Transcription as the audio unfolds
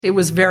It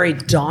was very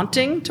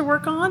daunting to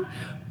work on,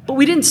 but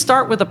we didn't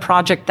start with a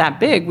project that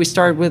big. We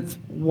started with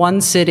one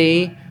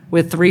city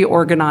with 3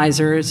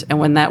 organizers, and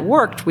when that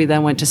worked, we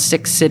then went to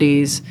 6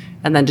 cities,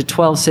 and then to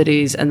 12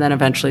 cities, and then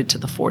eventually to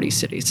the 40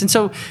 cities. And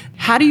so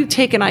how do you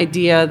take an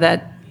idea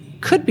that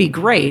could be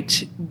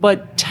great,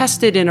 but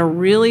test it in a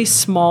really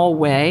small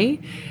way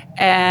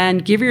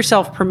and give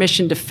yourself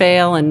permission to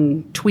fail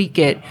and tweak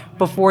it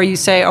before you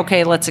say,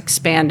 okay, let's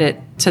expand it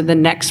to the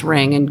next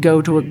ring and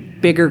go to a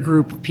bigger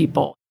group of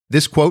people?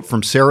 This quote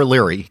from Sarah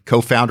Leary,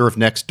 co-founder of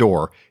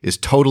Nextdoor, is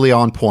totally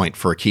on point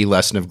for a key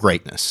lesson of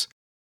greatness.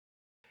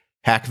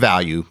 Hack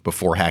value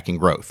before hacking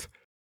growth.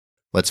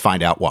 Let's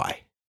find out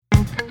why.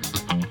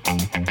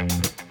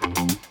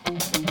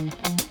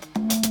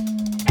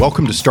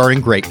 Welcome to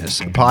Starting Greatness,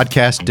 a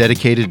podcast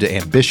dedicated to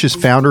ambitious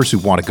founders who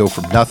want to go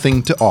from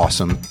nothing to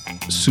awesome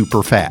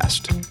super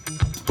fast.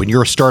 When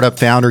you're a startup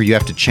founder, you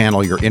have to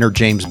channel your inner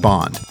James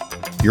Bond,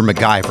 your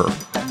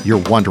MacGyver, your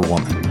Wonder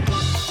Woman.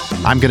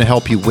 I'm going to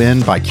help you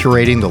win by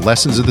curating the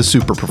lessons of the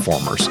super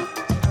performers,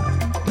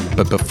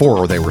 but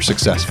before they were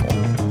successful.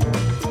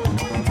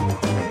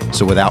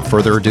 So without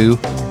further ado,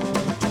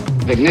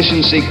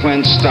 ignition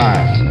sequence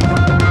start.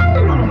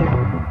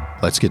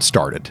 Let's get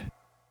started.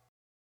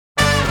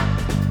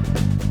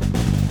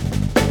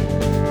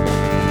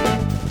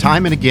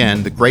 Time and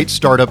again, the great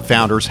startup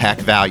founders hack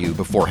value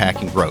before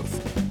hacking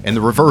growth. And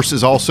the reverse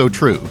is also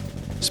true.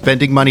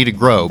 Spending money to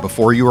grow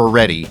before you are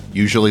ready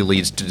usually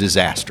leads to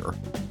disaster.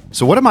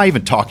 So what am I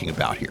even talking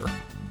about here?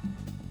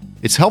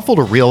 It's helpful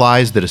to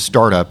realize that a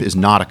startup is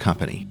not a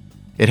company.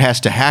 It has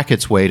to hack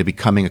its way to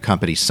becoming a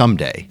company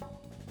someday.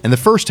 And the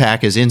first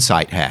hack is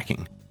insight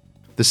hacking.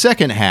 The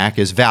second hack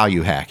is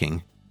value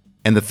hacking.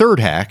 And the third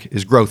hack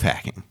is growth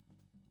hacking.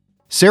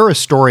 Sarah's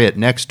story at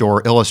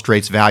Nextdoor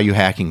illustrates value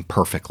hacking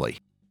perfectly.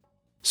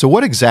 So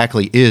what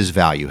exactly is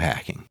value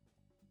hacking?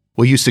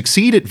 Well, you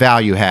succeed at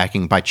value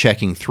hacking by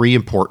checking 3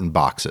 important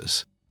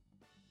boxes.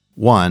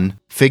 1,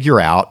 figure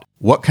out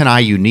what can I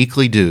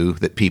uniquely do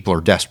that people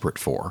are desperate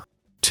for.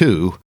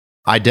 2,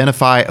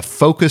 identify a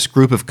focused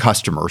group of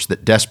customers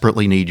that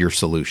desperately need your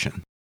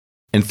solution.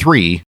 And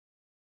 3,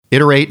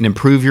 iterate and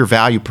improve your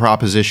value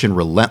proposition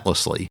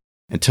relentlessly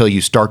until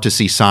you start to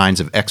see signs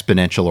of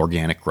exponential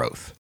organic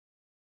growth.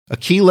 A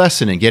key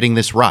lesson in getting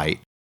this right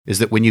is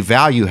that when you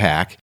value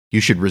hack, you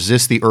should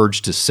resist the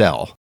urge to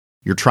sell.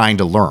 You're trying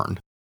to learn.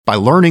 By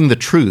learning the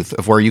truth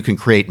of where you can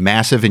create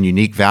massive and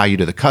unique value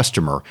to the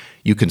customer,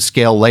 you can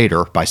scale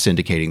later by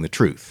syndicating the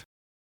truth.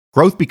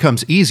 Growth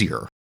becomes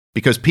easier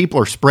because people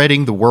are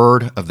spreading the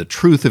word of the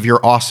truth of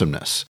your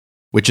awesomeness,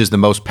 which is the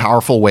most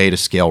powerful way to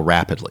scale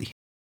rapidly.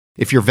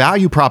 If your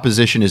value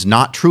proposition is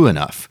not true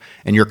enough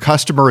and your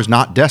customer is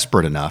not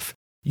desperate enough,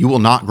 you will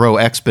not grow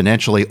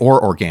exponentially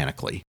or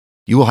organically.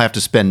 You will have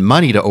to spend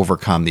money to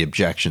overcome the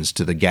objections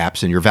to the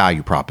gaps in your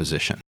value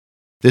proposition.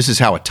 This is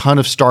how a ton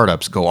of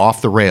startups go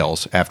off the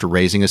rails after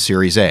raising a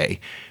Series A.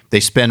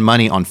 They spend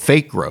money on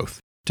fake growth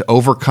to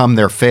overcome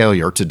their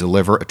failure to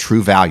deliver a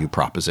true value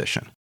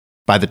proposition.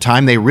 By the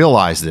time they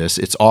realize this,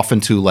 it's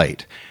often too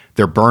late.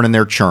 Their burn and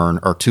their churn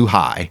are too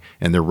high,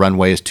 and their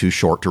runway is too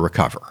short to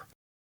recover.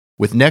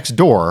 With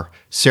Nextdoor,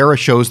 Sarah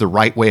shows the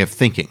right way of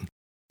thinking.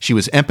 She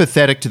was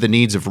empathetic to the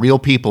needs of real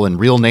people in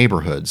real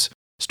neighborhoods,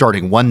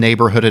 starting one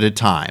neighborhood at a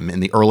time in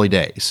the early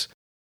days.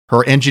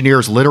 Her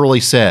engineers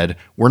literally said,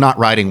 we're not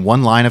writing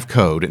one line of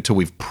code until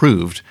we've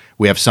proved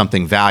we have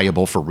something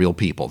valuable for real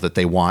people that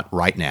they want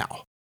right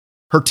now.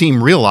 Her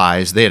team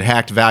realized they had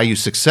hacked value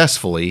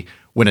successfully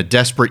when a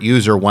desperate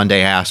user one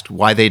day asked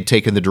why they'd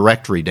taken the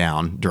directory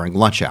down during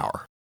lunch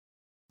hour.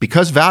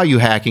 Because value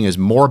hacking is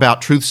more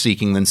about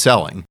truth-seeking than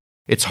selling,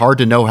 it's hard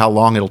to know how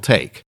long it'll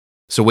take.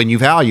 So when you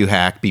value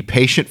hack, be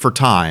patient for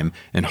time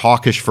and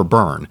hawkish for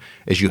burn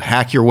as you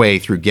hack your way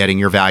through getting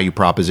your value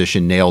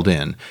proposition nailed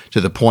in to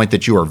the point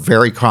that you are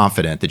very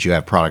confident that you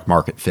have product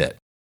market fit.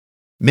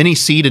 Many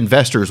seed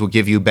investors will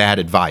give you bad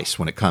advice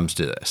when it comes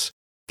to this.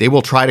 They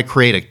will try to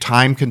create a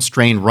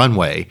time-constrained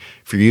runway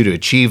for you to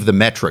achieve the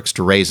metrics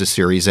to raise a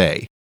Series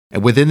A.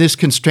 And within this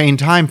constrained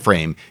time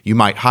frame, you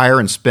might hire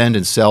and spend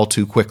and sell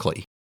too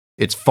quickly.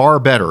 It's far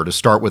better to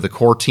start with a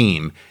core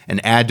team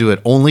and add to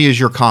it only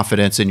as your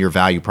confidence in your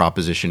value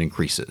proposition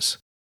increases.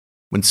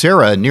 When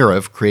Sarah and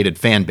Nirav created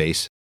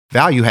Fanbase,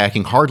 value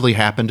hacking hardly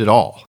happened at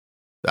all.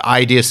 The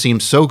idea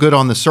seemed so good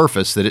on the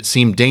surface that it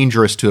seemed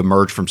dangerous to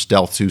emerge from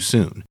stealth too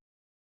soon.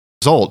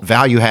 As a result,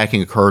 value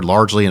hacking occurred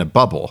largely in a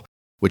bubble,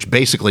 which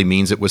basically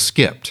means it was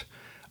skipped.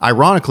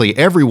 Ironically,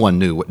 everyone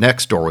knew what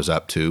Nextdoor was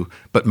up to,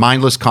 but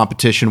mindless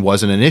competition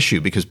wasn't an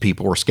issue because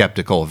people were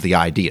skeptical of the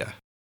idea.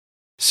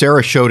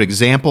 Sarah showed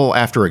example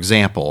after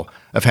example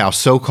of how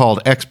so-called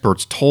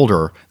experts told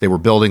her they were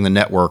building the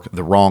network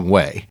the wrong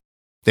way.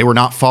 They were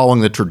not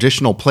following the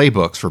traditional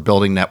playbooks for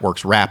building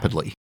networks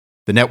rapidly.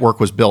 The network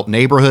was built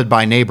neighborhood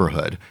by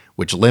neighborhood,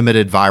 which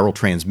limited viral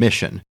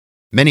transmission.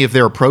 Many of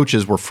their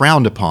approaches were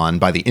frowned upon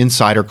by the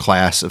insider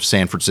class of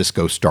San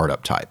Francisco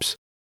startup types.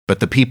 But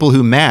the people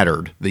who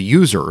mattered, the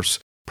users,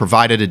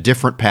 provided a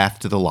different path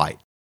to the light.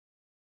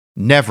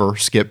 Never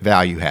skip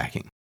value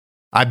hacking.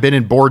 I've been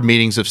in board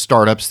meetings of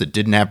startups that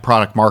didn't have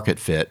product market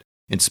fit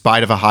in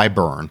spite of a high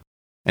burn,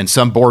 and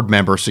some board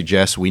member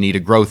suggests we need a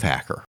growth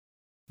hacker.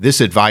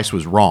 This advice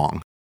was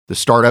wrong. The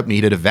startup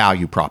needed a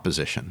value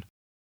proposition.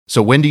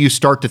 So when do you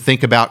start to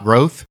think about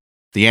growth?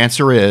 The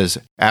answer is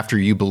after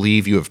you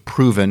believe you have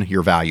proven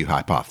your value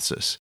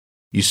hypothesis.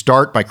 You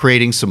start by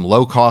creating some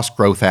low-cost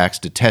growth hacks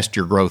to test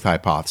your growth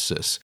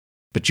hypothesis,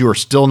 but you are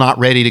still not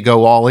ready to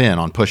go all in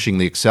on pushing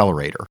the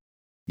accelerator.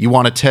 You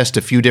want to test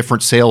a few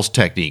different sales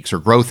techniques or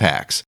growth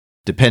hacks,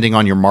 depending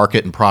on your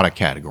market and product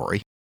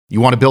category. You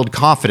want to build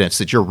confidence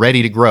that you're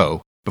ready to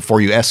grow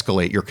before you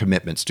escalate your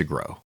commitments to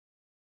grow.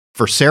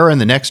 For Sarah and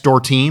the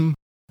Nextdoor team,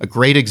 a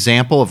great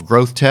example of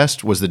growth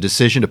test was the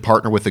decision to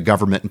partner with the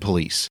government and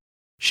police.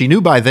 She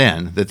knew by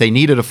then that they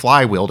needed a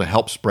flywheel to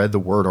help spread the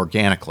word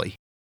organically.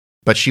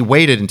 But she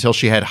waited until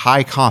she had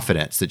high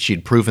confidence that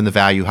she'd proven the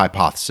value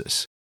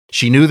hypothesis.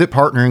 She knew that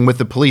partnering with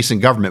the police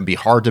and government would be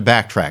hard to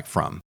backtrack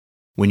from.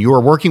 When you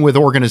are working with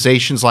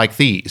organizations like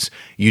these,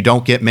 you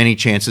don't get many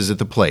chances at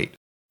the plate.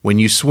 When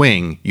you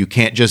swing, you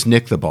can't just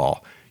nick the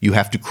ball. You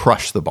have to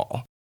crush the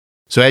ball.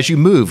 So as you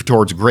move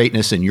towards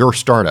greatness in your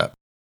startup,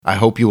 I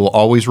hope you will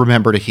always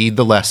remember to heed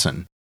the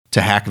lesson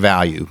to hack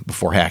value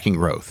before hacking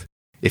growth.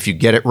 If you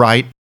get it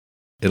right,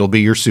 it'll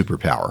be your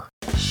superpower.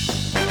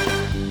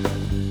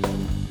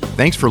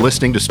 Thanks for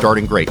listening to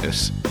Starting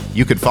Greatness.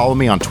 You can follow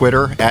me on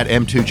Twitter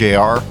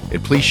 @M2JR,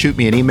 and please shoot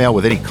me an email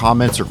with any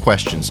comments or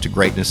questions to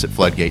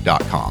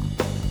greatness@floodgate.com.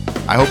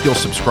 I hope you'll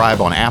subscribe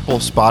on Apple,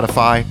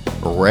 Spotify,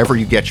 or wherever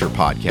you get your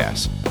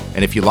podcasts.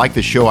 And if you like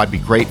the show, I'd be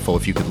grateful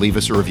if you could leave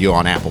us a review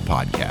on Apple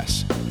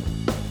Podcasts.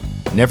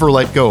 Never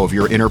let go of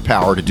your inner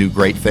power to do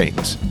great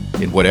things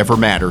in whatever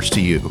matters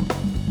to you.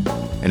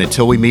 And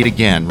until we meet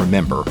again,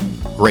 remember,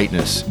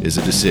 greatness is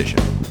a decision.